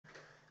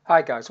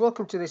Hi guys,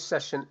 welcome to this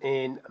session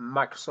in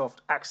Microsoft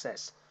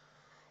Access.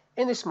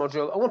 In this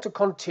module I want to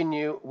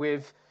continue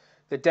with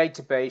the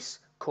database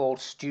called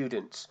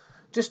students.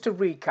 Just to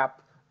recap,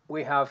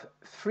 we have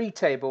three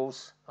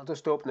tables. I'll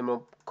just open them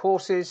up.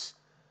 Courses,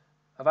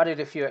 I've added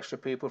a few extra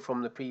people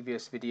from the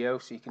previous video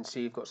so you can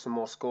see you've got some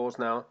more scores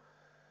now.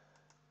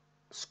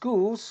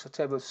 Schools, a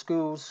table of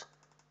schools,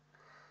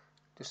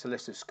 just a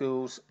list of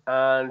schools,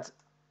 and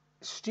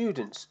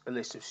students, a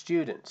list of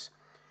students.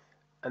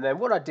 And then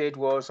what I did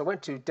was I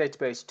went to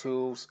database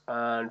tools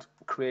and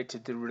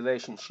created the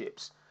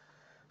relationships.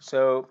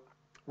 So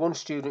one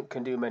student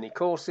can do many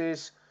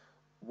courses,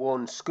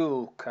 one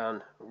school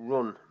can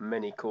run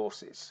many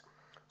courses.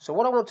 So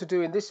what I want to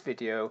do in this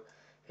video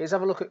is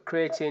have a look at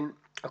creating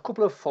a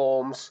couple of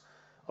forms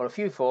or a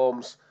few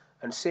forms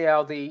and see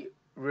how the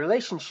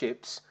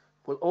relationships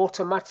will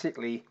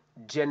automatically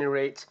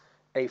generate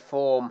a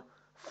form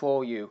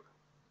for you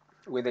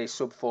with a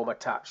subform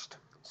attached.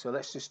 So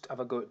let's just have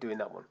a go at doing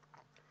that one.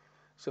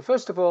 So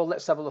first of all,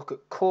 let's have a look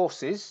at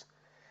courses.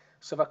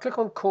 So if I click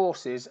on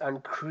courses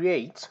and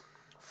create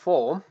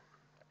form,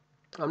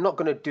 I'm not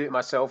going to do it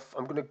myself.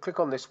 I'm going to click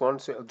on this one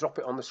so it'll drop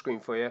it on the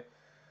screen for you.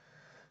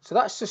 So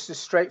that's just a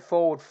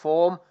straightforward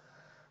form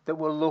that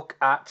will look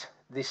at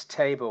this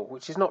table,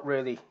 which is not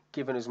really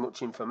given as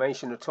much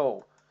information at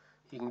all.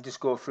 You can just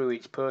go through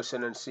each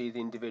person and see the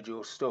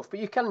individual stuff.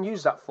 But you can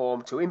use that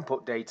form to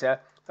input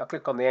data. If I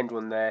click on the end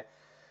one there,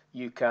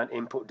 you can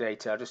input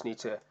data. I just need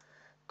to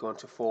go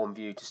into form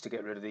view just to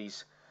get rid of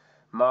these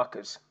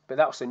markers. But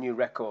that's a new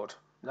record.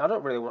 Now I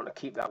don't really want to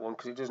keep that one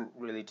because it doesn't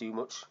really do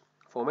much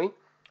for me.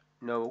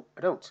 No,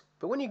 I don't.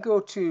 But when you go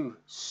to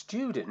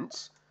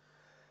students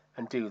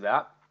and do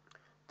that,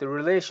 the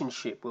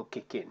relationship will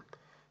kick in.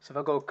 So if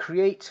I go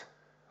create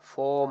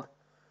form,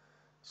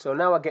 so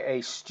now I get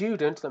a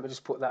student. Let me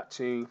just put that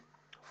to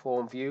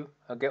form view.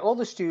 I get all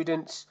the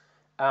students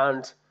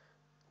and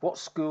what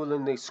school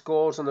and the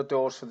scores on the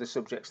doors for the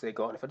subjects they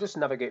got. And if I just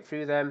navigate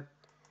through them,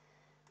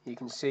 you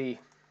can see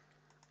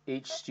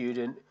each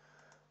student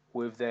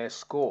with their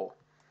score.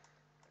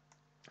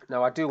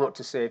 Now I do want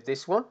to save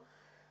this one.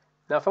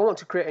 Now if I want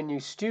to create a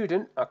new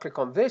student, I click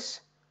on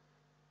this,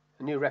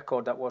 a new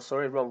record that was,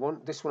 sorry, wrong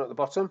one, this one at the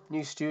bottom,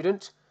 new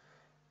student,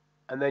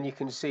 and then you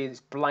can see it's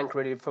blank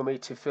ready for me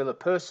to fill a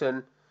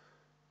person,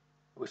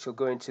 which will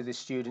go into the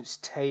students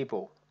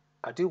table.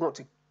 I do want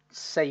to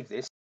save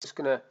this. I'm just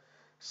going to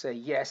say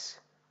yes.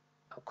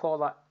 I'll call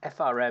that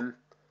FRM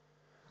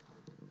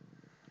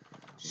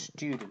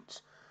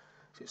students.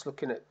 So it's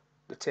looking at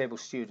the table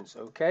students,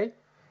 okay?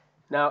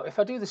 Now if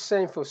I do the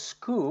same for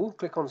school,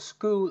 click on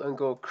school and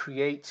go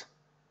create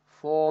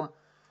form,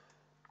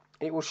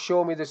 it will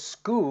show me the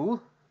school,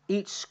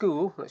 each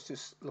school. Let's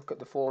just look at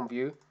the form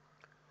view,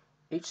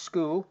 each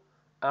school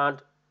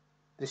and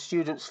the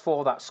students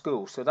for that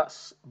school. So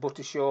that's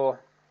Buttershaw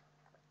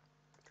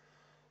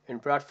in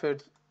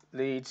Bradford,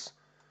 Leeds,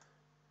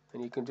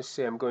 and you can just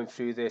see I'm going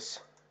through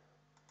this,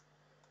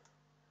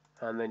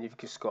 and then you've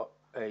just got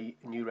a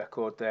new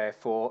record there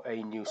for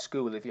a new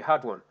school if you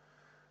had one.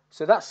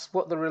 So that's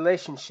what the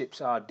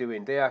relationships are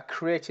doing. They are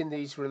creating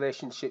these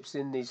relationships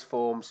in these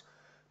forms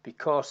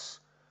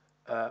because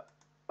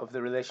of the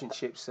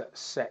relationships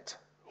that's set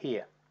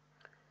here.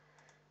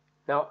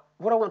 Now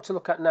what I want to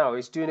look at now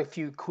is doing a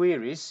few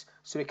queries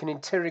so we can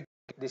interrogate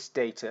this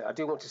data. I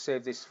do want to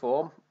save this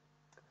form.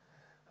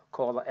 I'll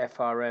call that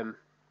FRM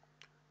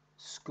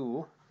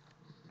school,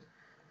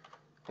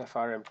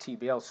 FRM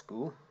TBL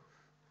school.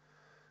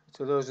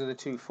 So those are the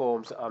two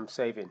forms that I'm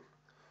saving,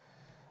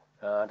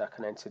 and I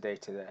can enter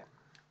data there.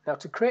 Now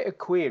to create a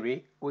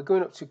query, we're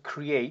going up to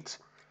create,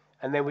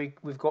 and then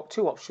we've got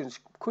two options,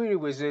 query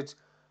wizard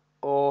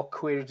or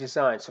query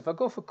design. So if I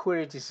go for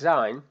query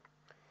design,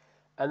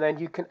 and then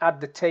you can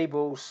add the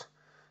tables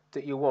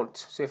that you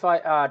want. So if I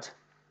add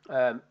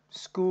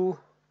school,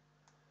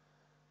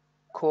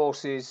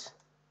 courses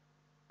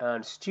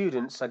and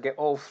students, I get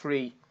all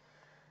three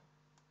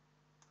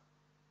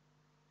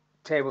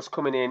tables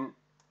coming in,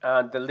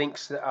 and the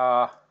links that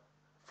are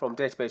from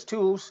database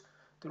tools,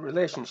 the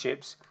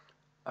relationships,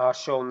 are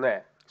shown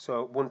there.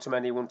 So one to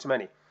many, one to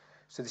many.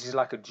 So this is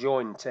like a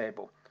join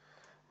table.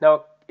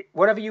 Now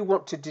whatever you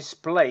want to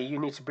display, you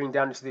need to bring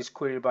down into this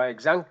query by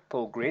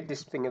example grid,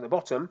 this thing at the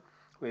bottom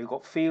where you've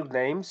got field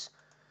names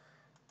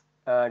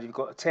and you've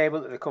got a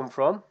table that they come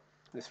from,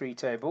 the three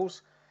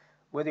tables,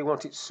 whether you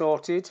want it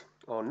sorted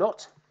or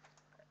not,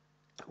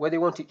 whether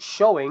you want it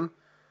showing.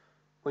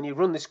 When you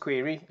run this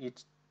query, you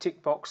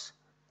tick box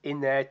in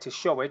there to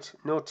show it,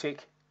 no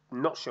tick,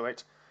 not show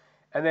it,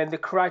 and then the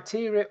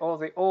criteria or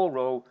the all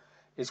row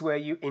is where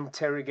you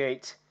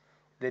interrogate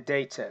the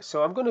data.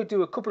 So I'm going to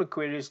do a couple of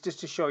queries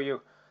just to show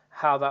you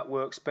how that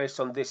works based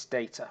on this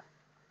data.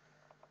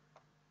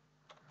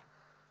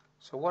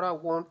 So what I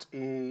want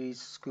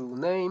is school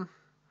name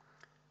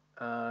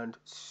and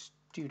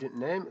student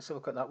name. Let's have a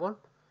look at that one.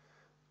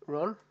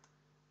 Run.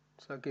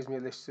 So that gives me a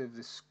list of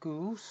the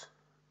schools.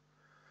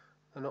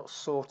 They're not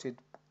sorted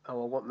how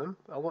I want them.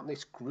 I want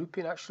this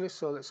grouping actually,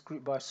 so let's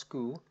group by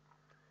school.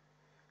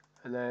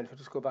 And then if I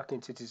just go back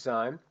into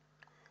design,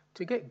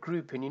 To get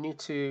grouping, you need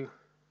to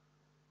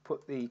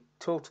put the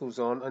totals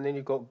on, and then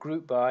you've got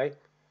group by,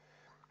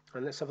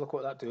 and let's have a look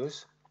what that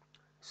does.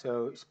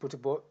 So it's put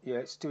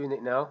it's doing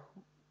it now.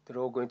 They're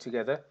all going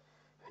together,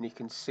 and you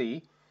can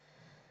see.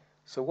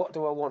 So what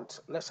do I want?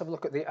 Let's have a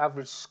look at the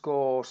average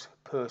scores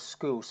per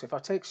school. So if I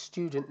take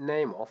student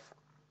name off,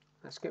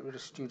 let's get rid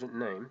of student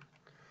name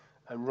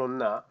and run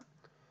that.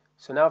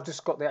 So now I've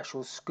just got the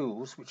actual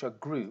schools which are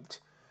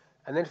grouped,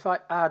 and then if I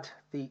add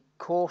the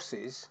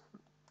courses,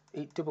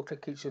 double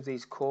click each of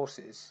these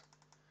courses.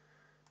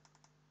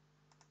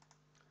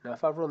 Now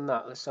if I run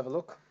that, let's have a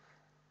look.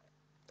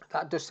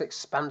 That just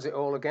expands it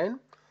all again,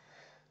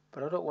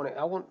 but I don't want it.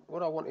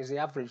 What I want is the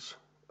average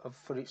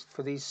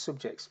for these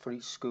subjects for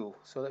each school.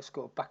 So let's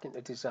go back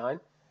into design.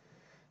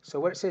 So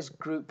where it says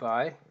group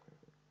by,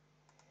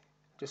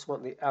 just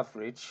want the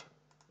average,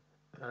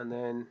 and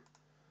then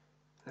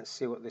let's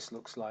see what this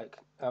looks like.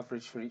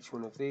 Average for each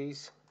one of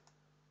these.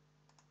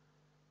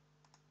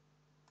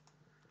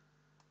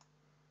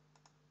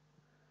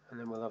 And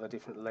then we'll have a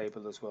different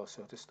label as well.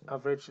 So just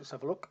average, let's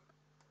have a look.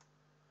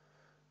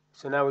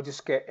 So now we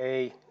just get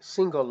a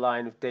single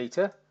line of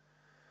data.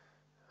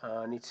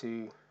 I need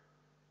to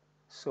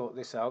sort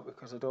this out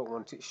because I don't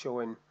want it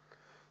showing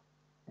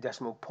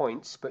decimal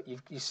points, but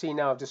you see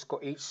now I've just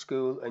got each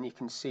school, and you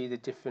can see the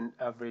different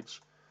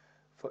average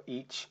for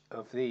each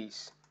of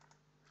these.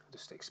 I'll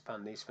just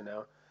expand these for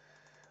now.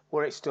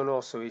 What it's done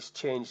also is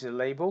change the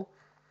label.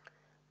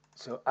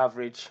 So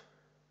average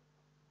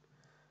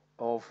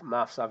of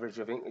maths, average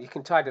of English. You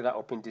can tidy that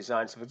up in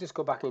design. So if I just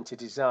go back into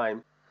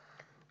design,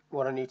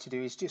 what I need to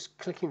do is just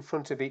click in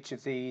front of each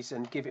of these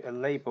and give it a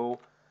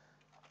label,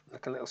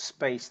 like a little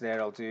space there.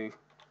 I'll do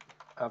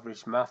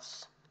average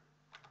maths,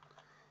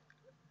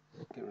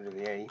 get rid of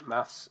the A,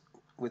 maths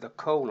with a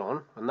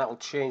colon, and that will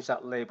change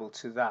that label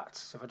to that.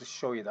 So if I just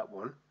show you that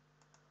one,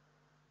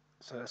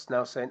 so it's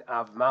now saying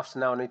av maths.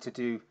 Now I need to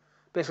do,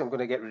 basically I'm going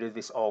to get rid of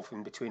this of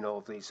in between all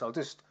of these, so I'll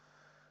just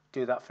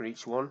do that for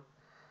each one.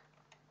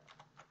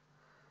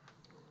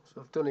 So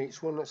I've done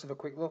each one. Let's have a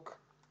quick look.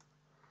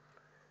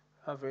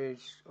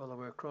 Average all the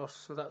way across,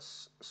 so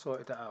that's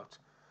sorted that out.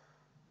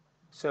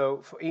 So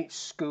for each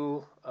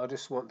school I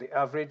just want the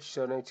average,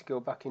 so I need to go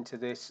back into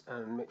this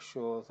and make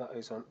sure that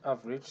is on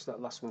average.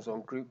 That last one's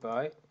on group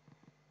by,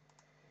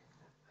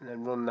 and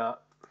then run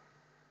that,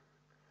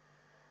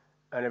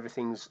 and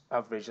everything's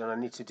average, and I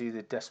need to do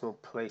the decimal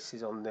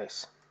places on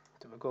this.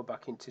 So we'll go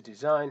back into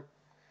design,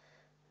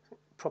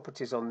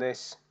 properties on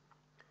this.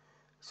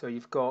 So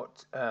you've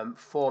got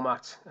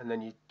format, and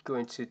then you go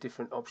into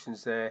different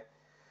options there.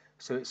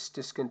 So it's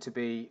just going to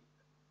be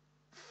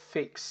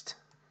fixed,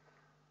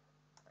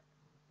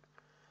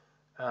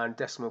 and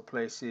decimal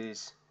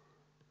places,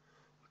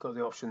 you've got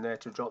the option there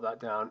to drop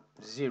that down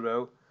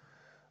 0.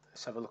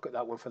 Let's have a look at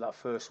that one for that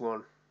first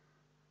one.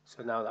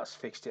 So now that's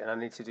fixed it, and I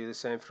need to do the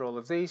same for all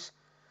of these,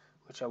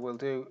 which I will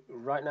do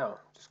right now.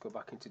 Just go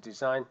back into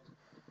design.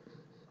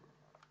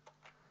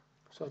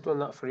 So I've done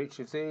that for each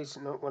of these,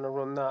 and when I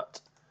run that,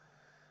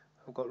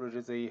 I've got rid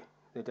of the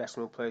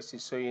decimal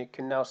places. So you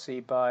can now see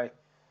by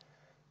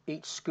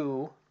each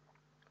school,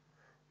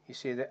 you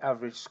see the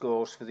average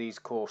scores for these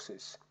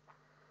courses.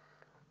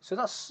 So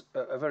that's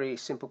a very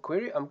simple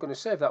query. I'm going to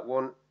save that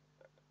one,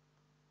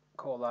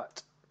 call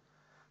that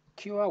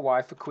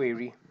QRY for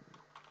query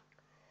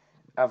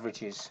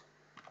averages.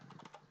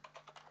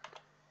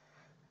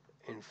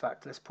 In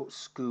fact, let's put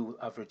school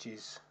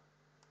averages.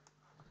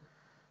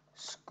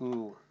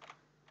 School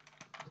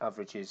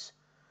averages,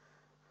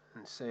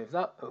 and save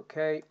that.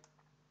 OK,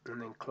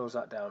 and then close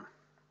that down.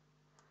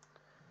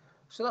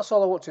 So that's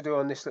all I want to do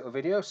on this little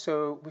video.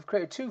 So we've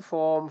created 2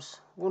 forms,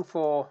 one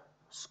for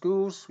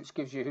schools, which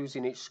gives you who's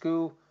in each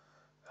school,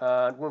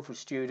 and one for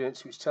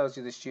students, which tells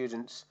you the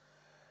students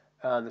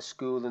and the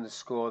school and the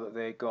score that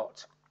they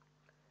got,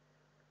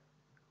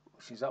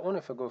 which is that one.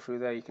 If I go through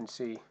there, you can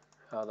see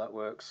how that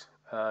works,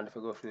 and if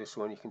I go through this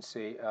one, you can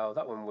see how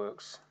that one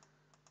works.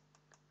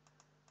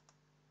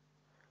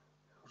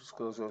 I'll just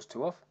close those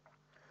 2 off.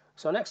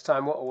 So next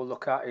time what we'll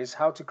look at is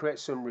how to create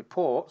some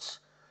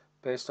reports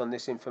based on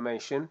this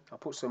information. I'll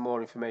put some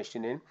more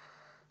information in,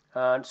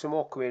 and some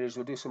more queries.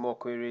 We'll do some more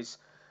queries,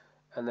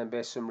 and then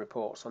base some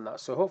reports on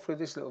that. So hopefully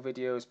this little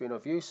video has been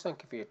of use.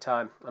 Thank you for your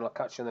time, and I'll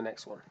catch you on the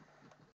next one.